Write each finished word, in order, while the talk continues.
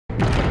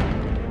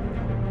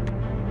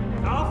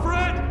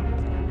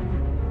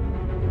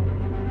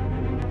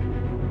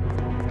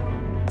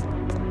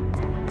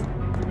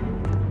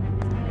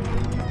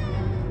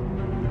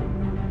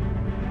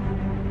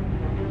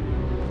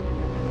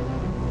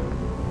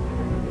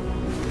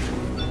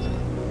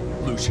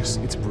Lucius,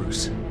 it's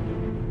Bruce.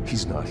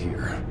 He's not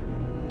here.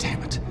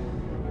 Damn it.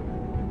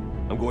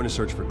 I'm going to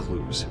search for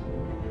clues.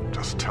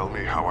 Just tell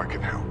me how I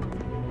can help.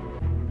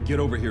 Get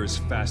over here as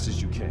fast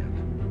as you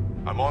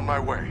can. I'm on my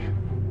way.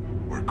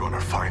 We're gonna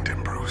find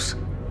him, Bruce.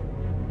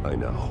 I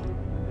know.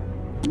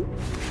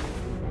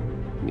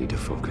 Need to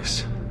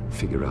focus.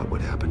 Figure out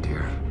what happened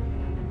here.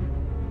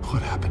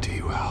 What happened to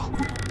you, Al?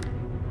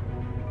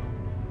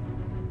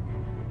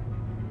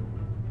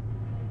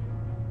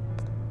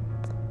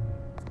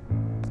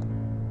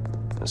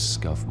 A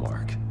scuff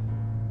mark.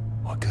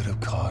 What could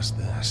have caused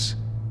this?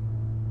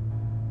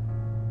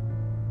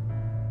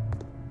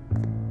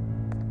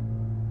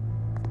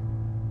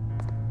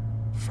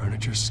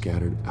 Furniture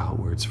scattered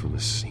outwards from a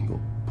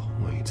single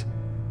point.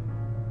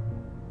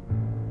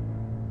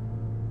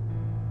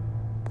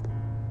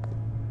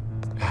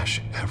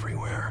 Ash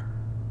everywhere.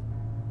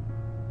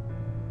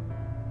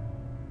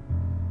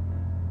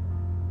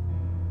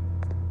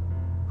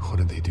 What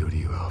did they do to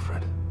you,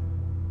 Alfred?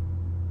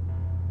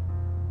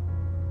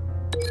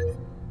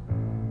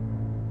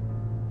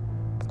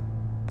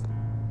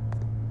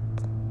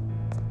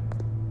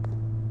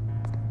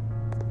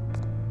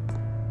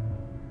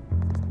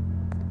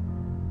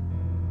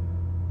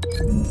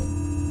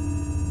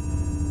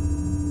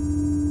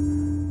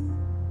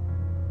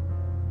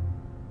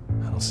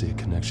 I don't see a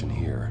connection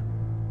here.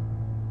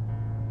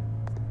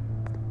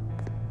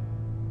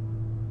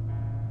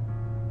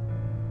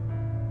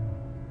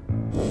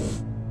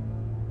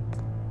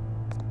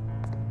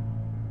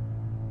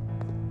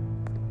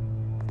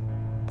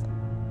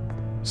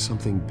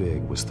 Something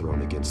big was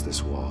thrown against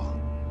this wall.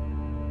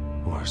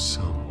 Or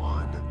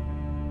someone.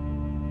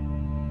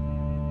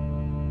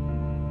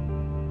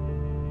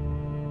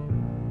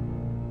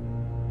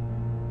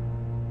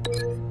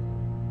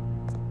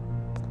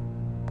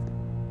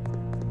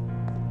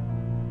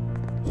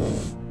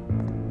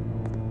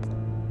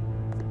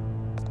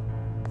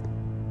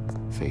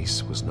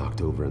 Face was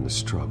knocked over in the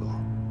struggle.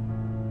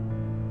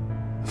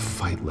 The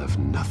fight left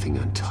nothing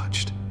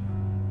untouched.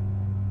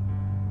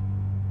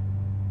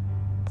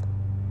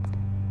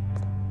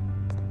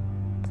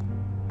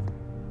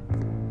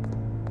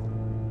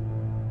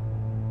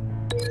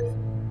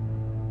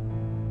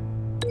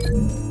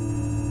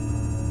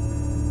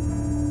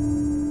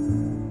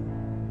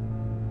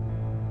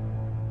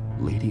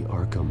 Lady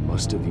Arkham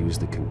must have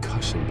used the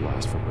concussion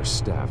blast from her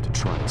staff to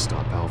try and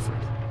stop Alfred.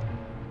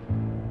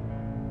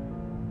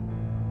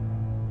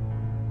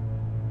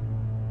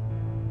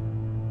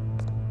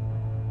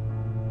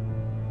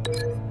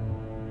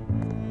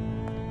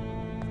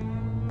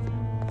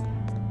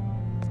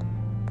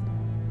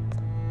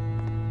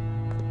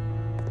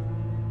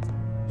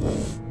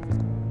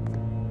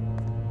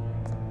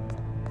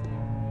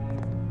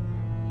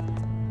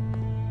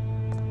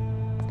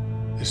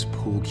 This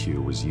pool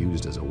cue was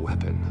used as a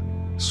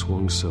weapon,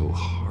 swung so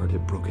hard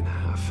it broke in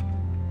half.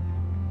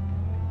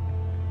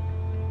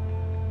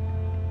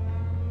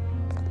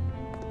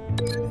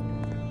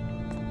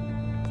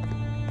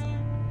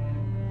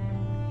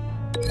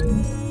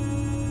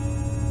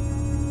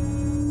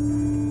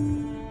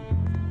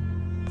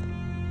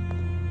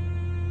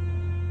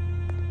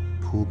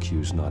 Pool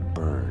cue's not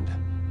burned.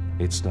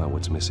 It's not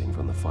what's missing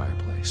from the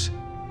fireplace.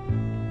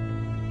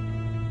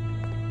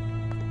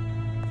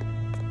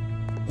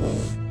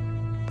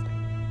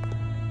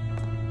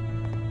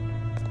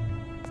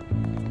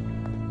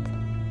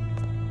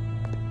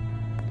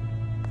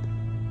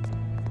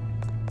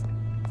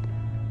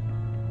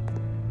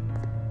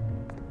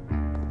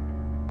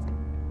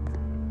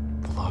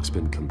 The lock's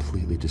been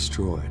completely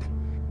destroyed.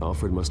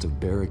 Alfred must have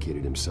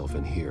barricaded himself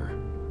in here.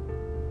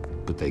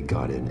 But they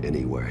got in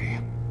anyway.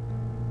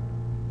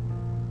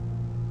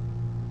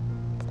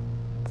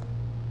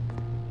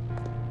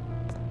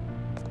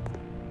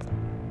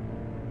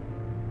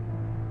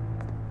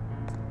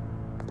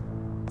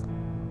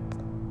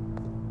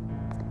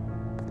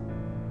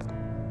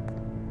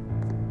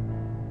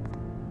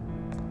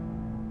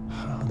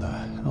 How the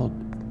hell?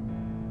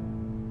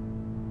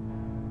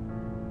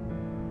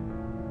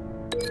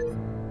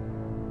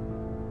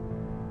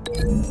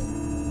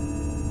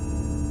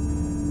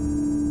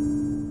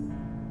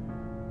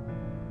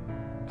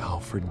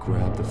 Alfred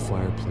grabbed the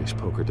fireplace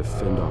poker to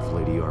fend off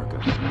Lady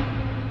Arkham,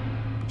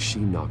 but she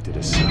knocked it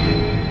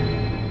aside.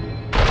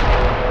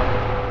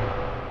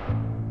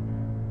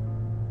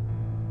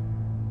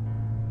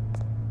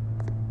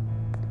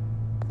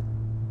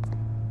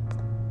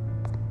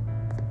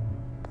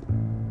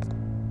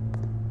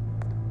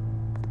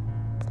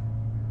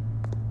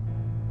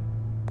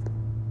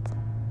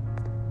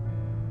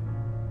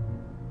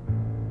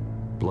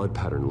 Blood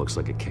pattern looks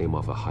like it came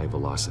off a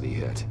high-velocity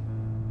hit.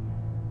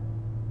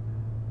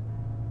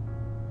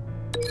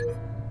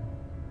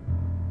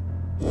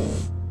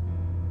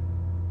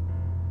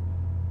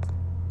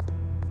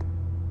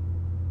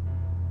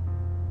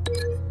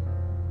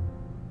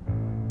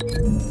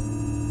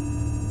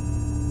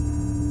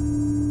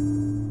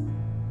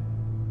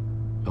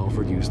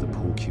 Alfred used the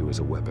pool cue as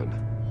a weapon,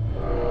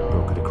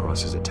 broke it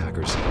across his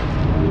attacker's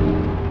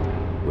head.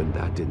 When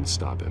that didn't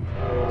stop him,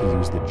 he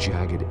used the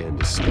jagged end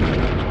to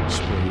stab,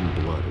 spraying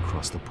blood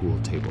across the pool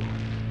table.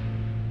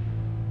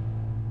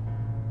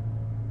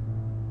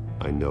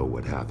 I know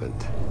what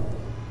happened.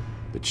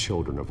 The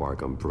children of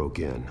Arkham broke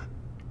in.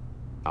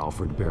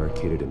 Alfred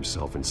barricaded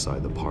himself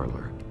inside the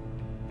parlor.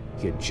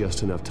 He had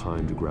just enough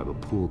time to grab a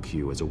pool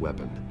cue as a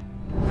weapon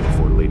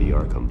before Lady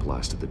Arkham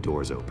blasted the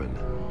doors open.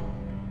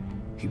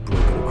 He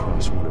broke it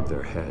across one of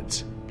their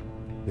heads,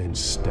 then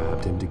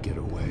stabbed him to get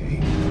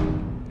away.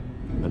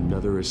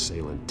 Another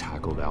assailant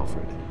tackled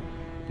Alfred,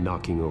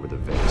 knocking over the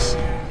vase.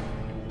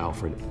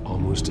 Alfred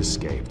almost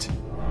escaped,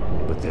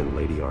 but then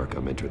Lady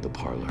Arkham entered the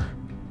parlor.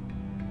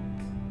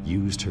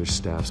 Used her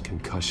staff's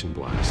concussion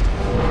blast,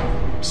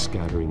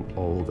 scattering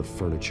all the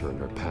furniture in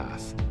her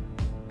path,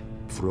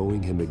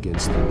 throwing him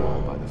against the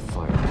wall by the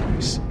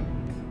fireplace.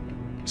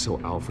 So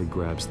Alfred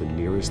grabs the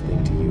nearest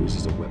thing to use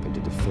as a weapon to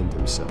defend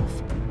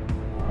himself.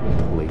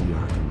 But Lady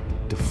Arkham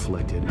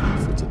deflected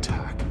Alfred's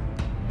attack,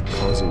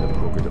 causing the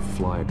poker to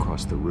fly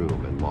across the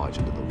room and lodge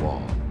into the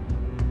wall.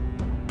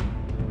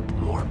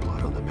 More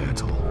blood on the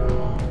mantle.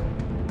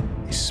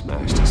 He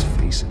smashed his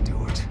face into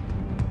it.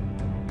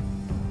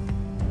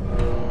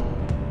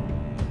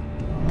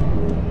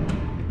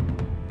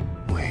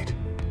 Wait.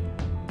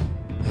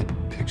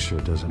 That picture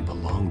doesn't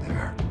belong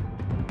there.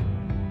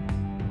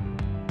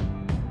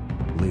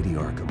 Lady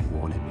Arkham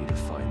wanted me to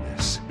find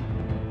this.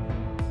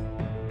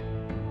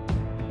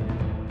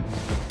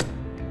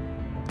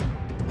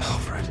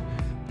 Alfred.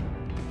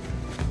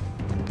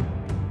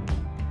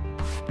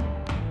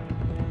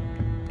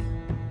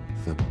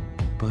 The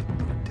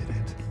butler did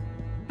it.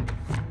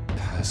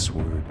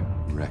 Password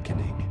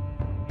reckoning.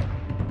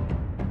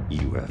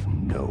 You have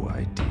no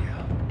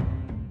idea.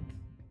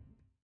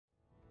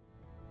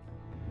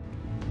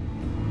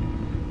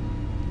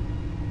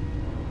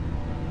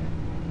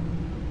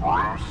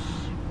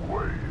 Bruce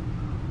Wayne,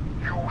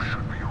 you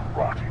should be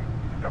rotting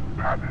in a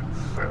padded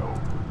cell.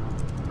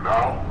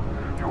 Now,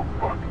 your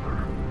butler,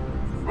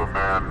 the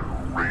man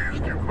who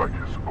raised you like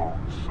his own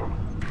son,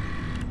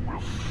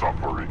 will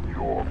suffer in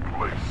your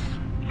place.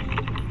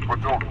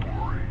 But don't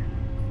worry,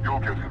 you'll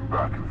get him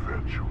back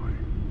eventually.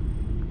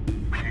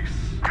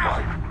 Peace,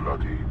 my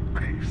bloody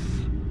peace.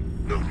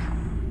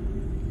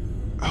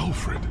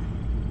 Alfred.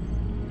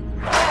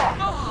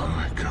 Oh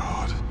my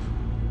God.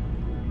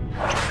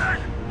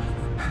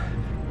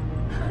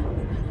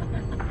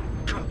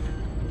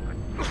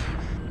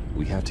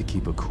 We have to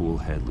keep a cool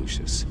head,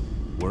 Lucius.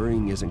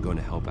 Worrying isn't going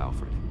to help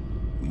Alfred.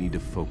 We need to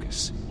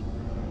focus.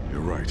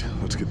 You're right.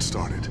 Let's get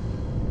started.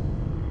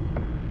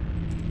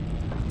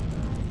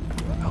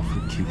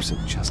 Alfred keeps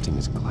adjusting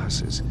his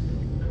glasses.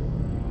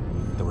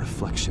 The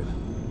reflection.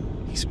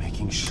 He's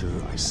making sure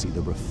I see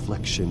the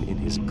reflection in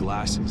his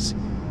glasses.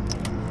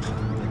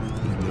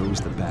 He knows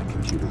the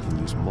Bat-computer can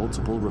use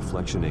multiple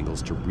reflection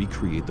angles to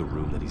recreate the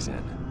room that he's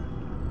in.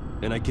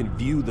 And I can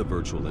view the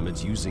virtual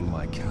limits using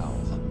my cowl.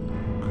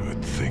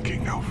 Good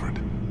thinking, Alfred.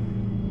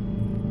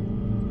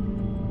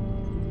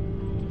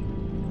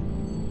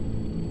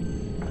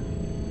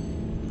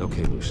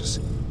 Okay, Lucius.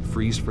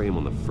 Freeze frame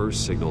on the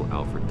first signal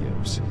Alfred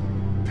gives.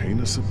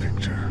 Paint us a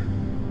picture.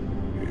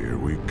 Here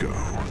we go.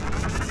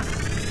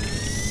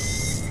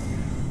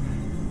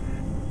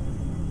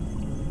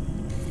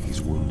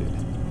 He's wounded.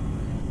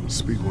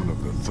 Must be one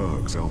of the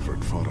thugs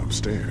Alfred fought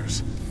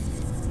upstairs.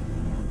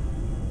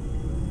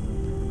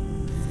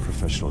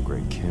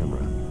 Professional-grade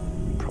camera.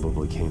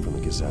 Probably came from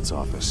the Gazette's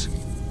office.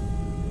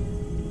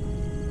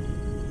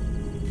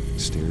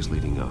 Stairs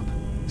leading up.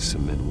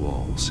 Cement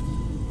walls.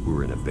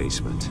 We're in a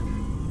basement.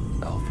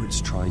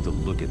 Alfred's trying to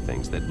look at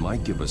things that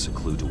might give us a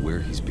clue to where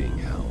he's being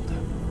held.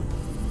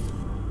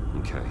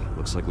 Okay,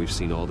 looks like we've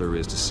seen all there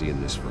is to see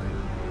in this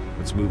frame.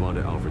 Let's move on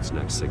to Alfred's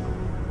next signal.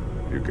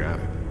 You got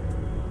it.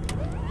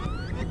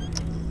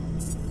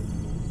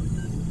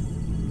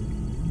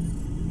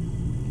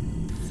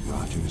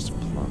 Rogers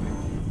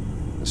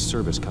Plumbing. The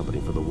service company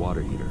for the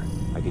water heater.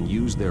 I can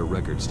use their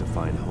records to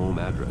find home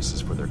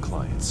addresses for their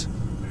clients.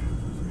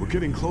 We're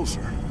getting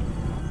closer.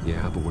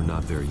 Yeah, but we're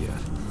not there yet.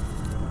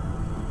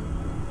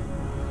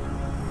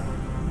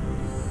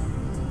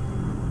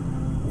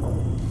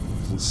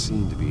 Doesn't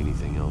seem to be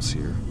anything else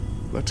here.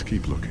 Let's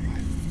keep looking.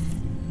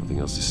 Nothing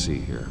else to see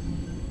here.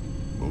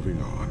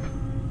 Moving on.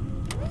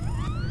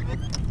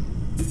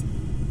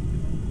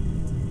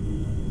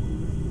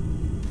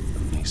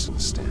 A Mason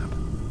stamp.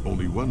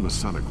 Only one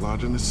Masonic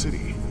lodge in the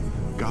city.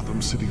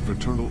 Gotham City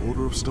Fraternal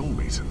Order of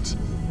Stonemasons.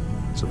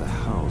 So the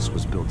house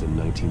was built in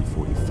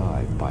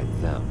 1945 by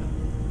them.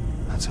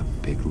 That's a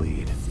big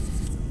lead.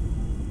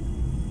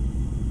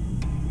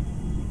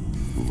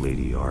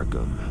 Lady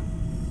Arkham.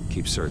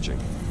 Keep searching.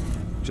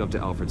 Jump to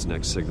Alfred's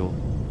next signal.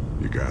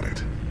 You got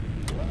it.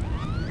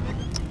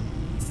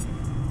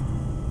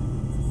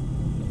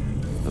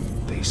 The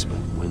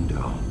basement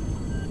window.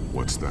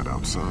 What's that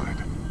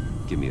outside?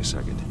 Give me a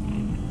second.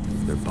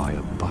 They're by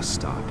a bus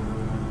stop.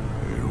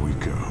 Here we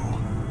go.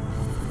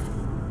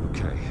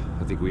 Okay,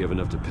 I think we have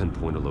enough to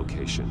pinpoint a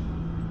location.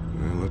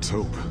 Well, let's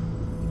hope.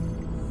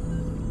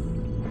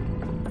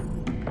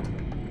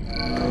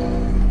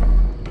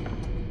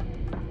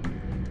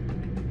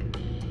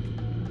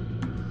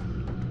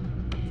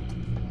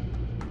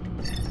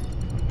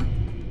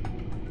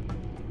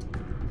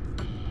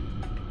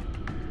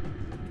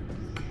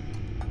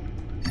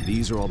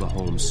 These are all the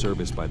homes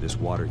serviced by this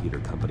water heater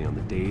company on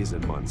the days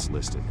and months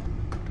listed.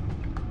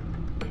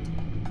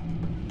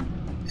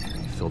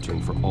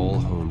 Filtering for all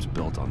homes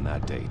built on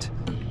that date.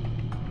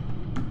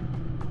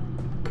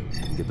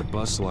 Get the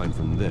bus line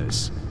from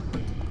this,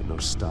 but no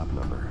stop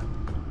number.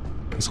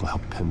 This will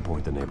help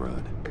pinpoint the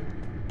neighborhood.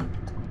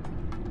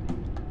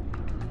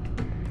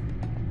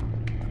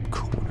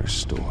 Corner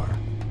store.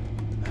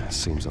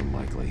 Seems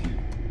unlikely.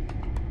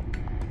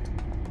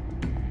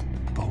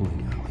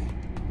 Bowling alley.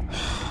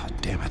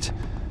 Damn it.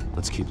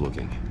 Let's keep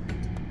looking.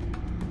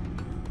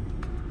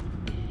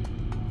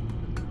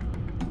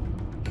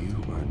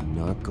 You are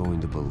not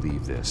going to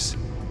believe this.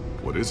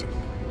 What is it?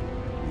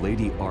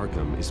 Lady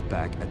Arkham is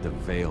back at the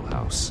Vale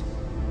House,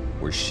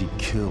 where she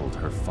killed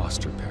her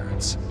foster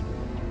parents.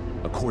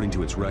 According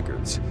to its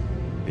records,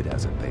 it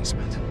has a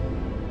basement.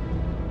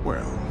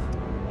 Well,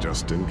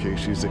 just in case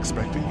she's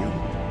expecting you.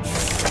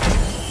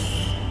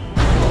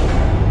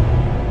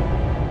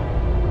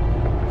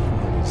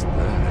 What is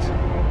that?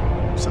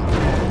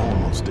 Something I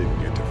almost didn't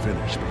get to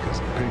finish because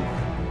of pain.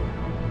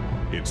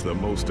 It's the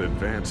most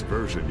advanced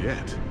version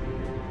yet.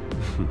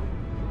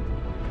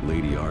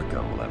 Lady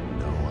Arkham will have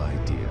no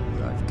idea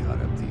what I've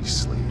got up these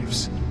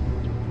sleeves.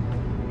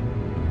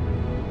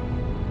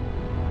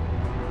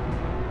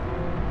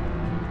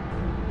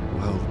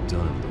 Well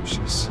done,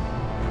 Lucius.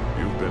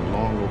 You've been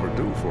long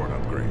overdue for an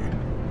upgrade.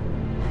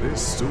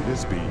 This suit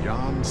is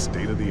beyond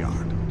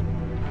state-of-the-art.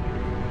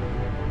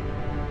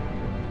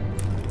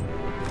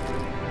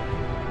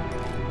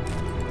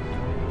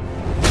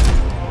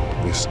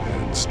 This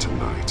ends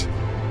tonight.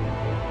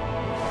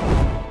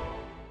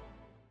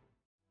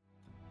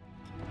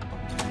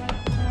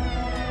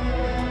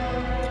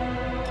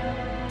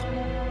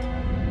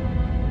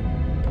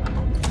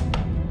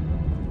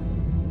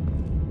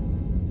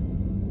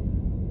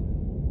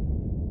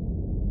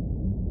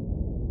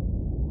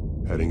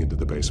 Heading into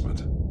the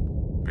basement.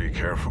 Be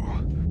careful.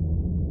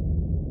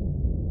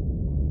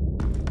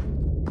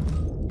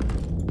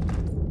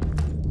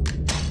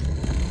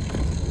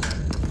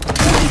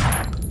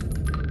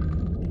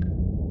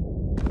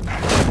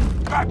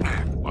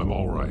 Batman! I'm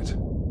all right.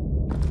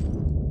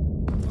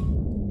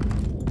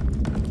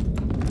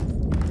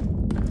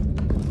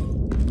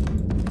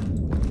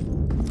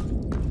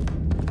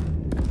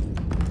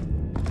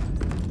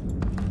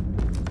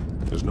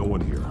 There's no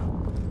one here.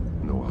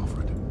 No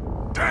Alfred.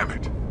 Damn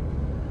it!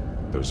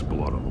 There's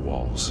blood on the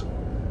walls.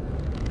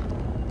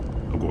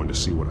 I'm going to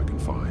see what I can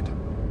find.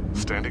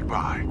 Standing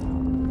by.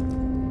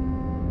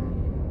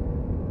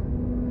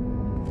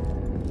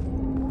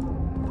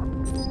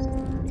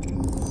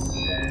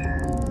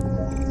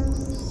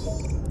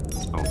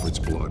 Alfred's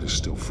blood is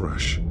still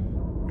fresh.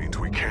 Means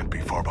we can't be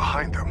far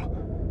behind them.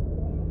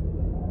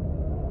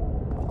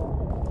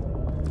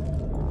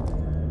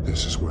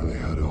 This is where they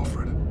had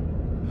Alfred.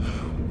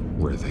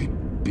 Where they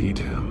beat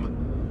him.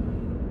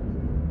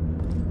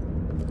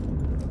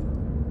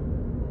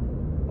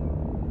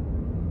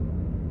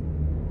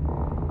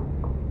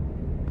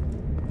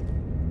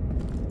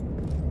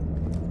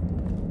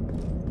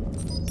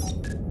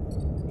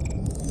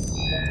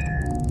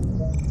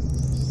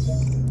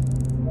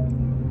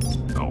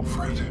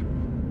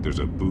 There's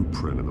a boot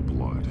print in the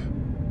blood.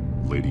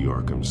 Lady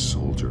Arkham's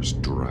soldiers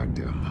dragged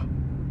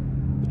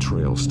him. The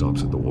trail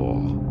stops at the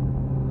wall.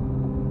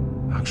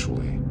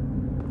 Actually,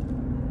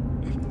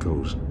 it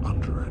goes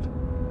under it.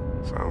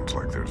 Sounds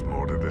like there's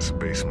more to this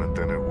basement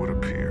than it would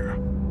appear.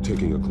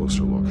 Taking a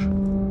closer look.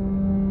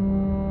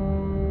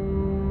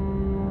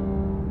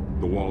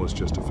 The wall is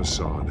just a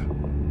facade.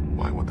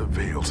 Why would the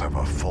Vales have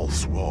a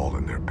false wall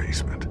in their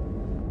basement?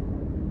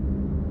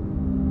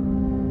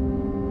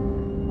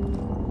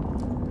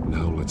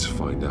 Now let's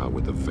find out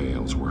what the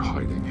Vales were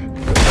hiding.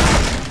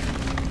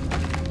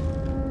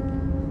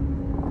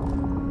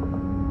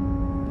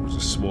 There's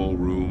a small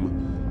room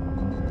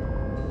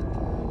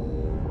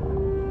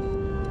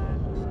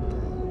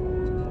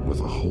with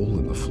a hole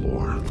in the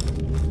floor.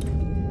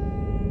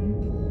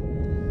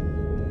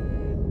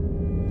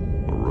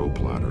 A rope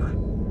ladder.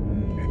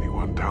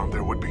 Anyone down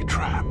there would be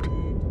trapped.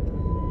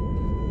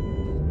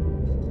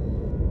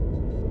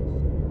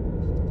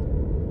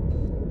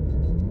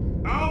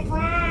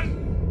 Alfred!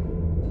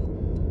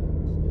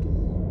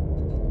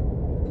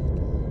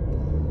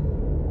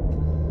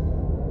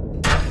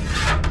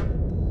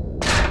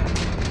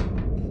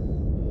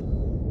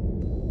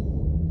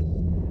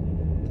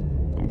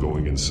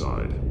 Going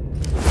inside.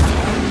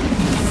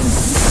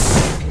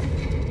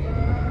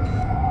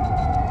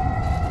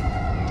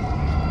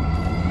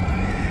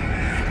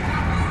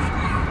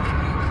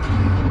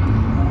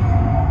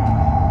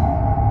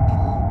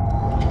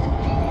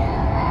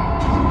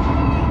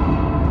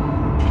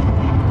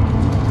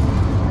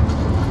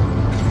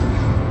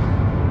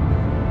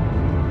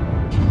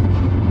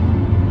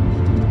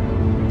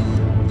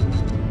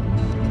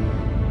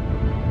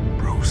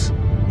 Bruce,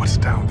 what's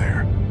down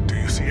there? Do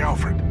you see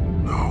Alfred?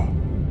 No.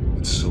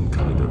 It's some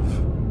kind of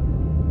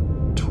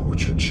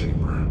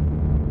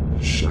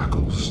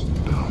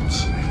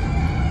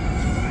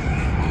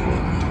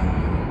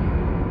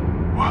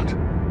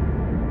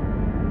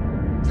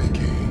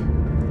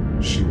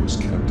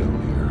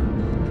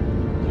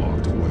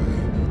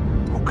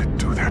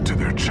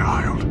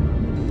child.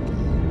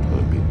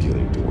 I'm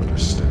beginning to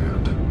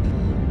understand.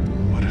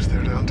 What is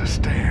there to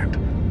understand?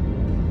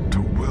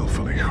 To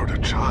willfully hurt a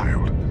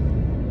child?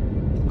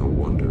 No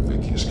wonder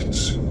Vicky's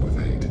consumed with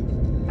hate.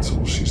 It's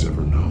all she's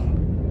ever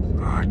known.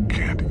 I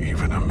can't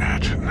even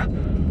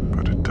imagine.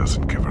 But it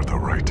doesn't give her the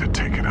right to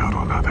take it out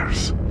on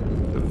others.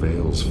 The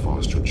Vale's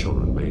foster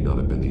children may not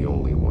have been the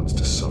only ones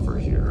to suffer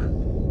here.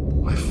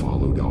 I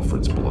followed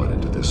Alfred's blood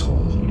into this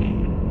hole.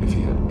 If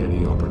he had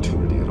any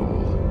opportunity at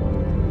all,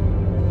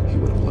 he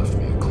would have left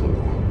me a clue.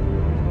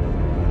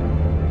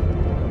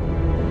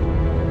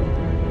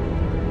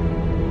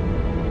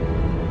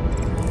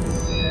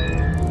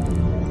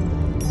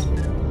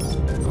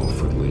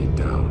 Alfred laid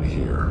down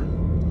here.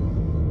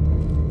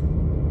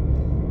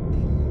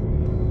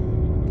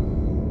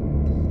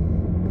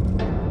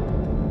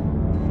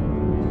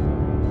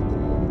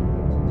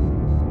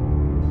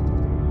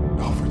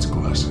 Alfred's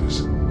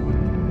glasses.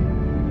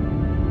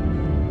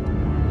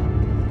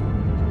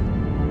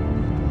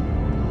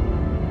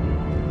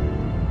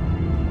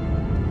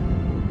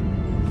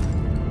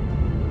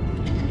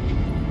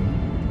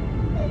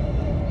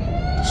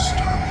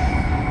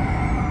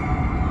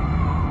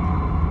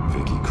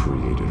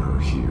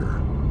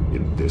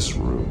 This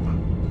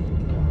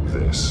room.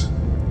 This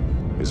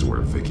is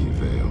where Vicky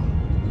Vale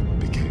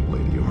became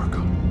Lady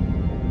Arkham.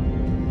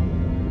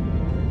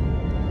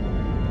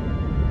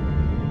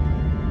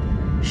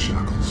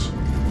 Shackles.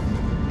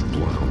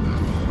 Blood on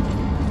them.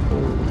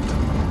 Old.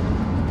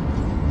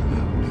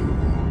 And new.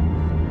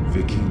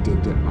 Vicky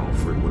did to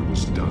Alfred what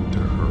was done to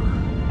her.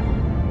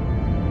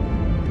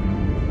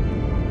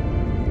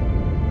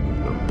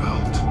 The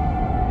belt.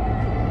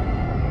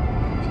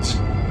 It's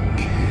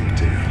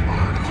caked in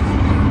blood.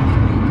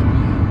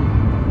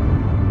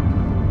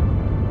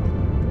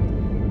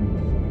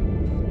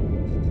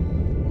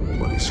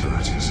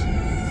 Scratches,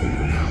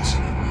 fingernails.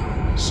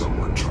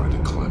 Someone tried to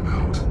climb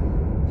out.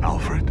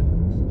 Alfred?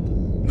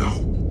 No.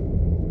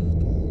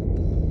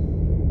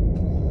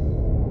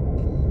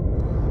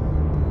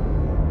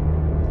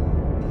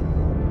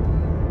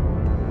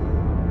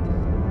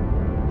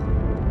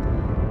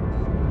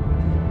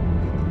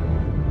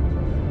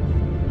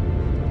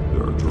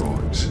 There are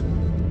drawings.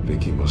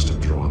 Vicky must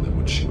have drawn them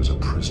when she was a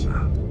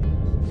prisoner.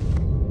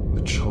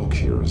 The chalk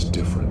here is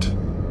different,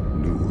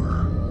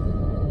 newer.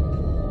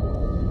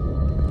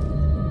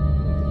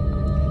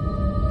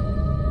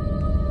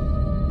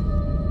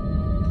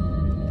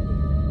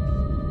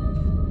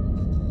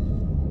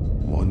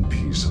 One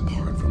piece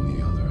apart from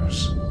the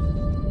others.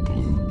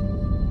 Blue.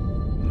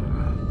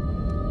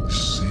 The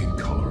same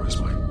color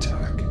as my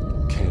tech.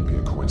 Can't be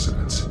a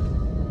coincidence.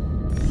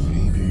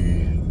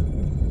 Maybe...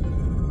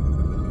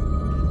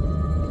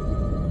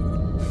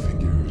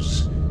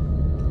 figures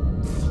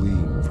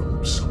fleeing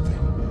from something.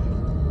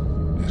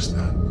 Is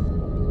that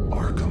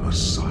Arkham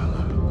Asylum?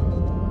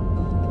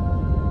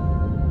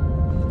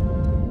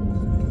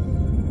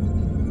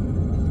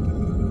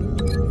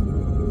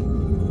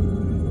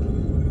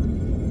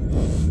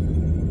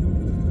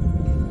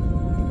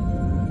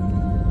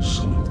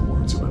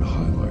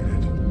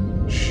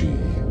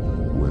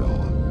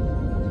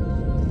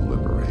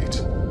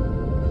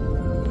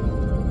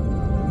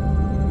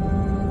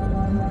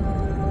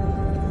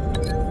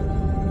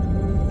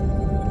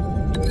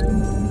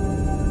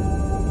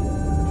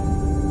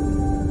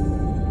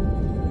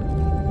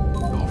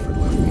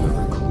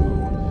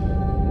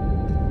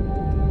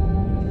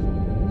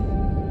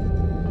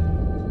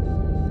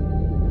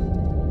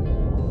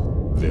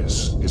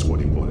 This is what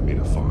he wanted me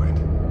to find.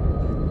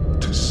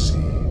 To see.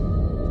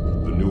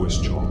 The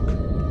newest chalk.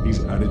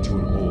 He's added to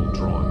an old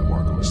drawing of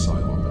Arkham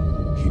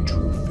Asylum. He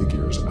drew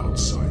figures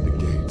outside the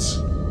gates.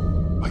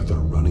 Like they're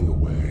running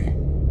away.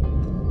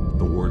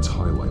 The words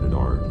highlighted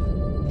are,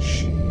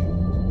 she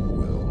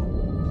will,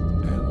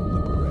 and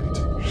liberate.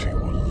 She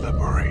will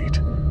liberate?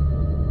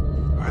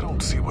 I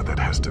don't see what that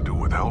has to do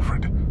with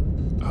Alfred.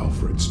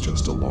 Alfred's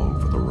just along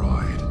for the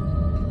ride.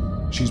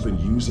 She's been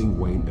using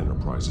Wayne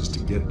Enterprises to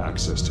get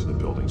access to the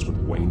buildings with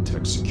Wayne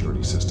Tech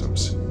security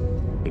systems,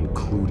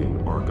 including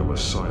Arkham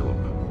Asylum.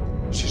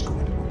 She's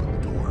going to open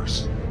the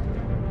doors,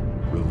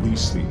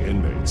 release the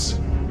inmates,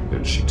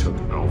 and she took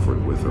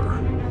Alfred with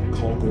her.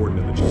 Call Gordon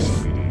and the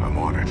GCPD. I'm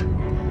on it.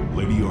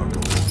 Lady Arkham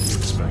will be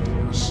expecting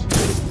us.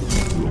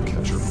 We'll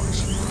catch her by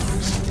surprise.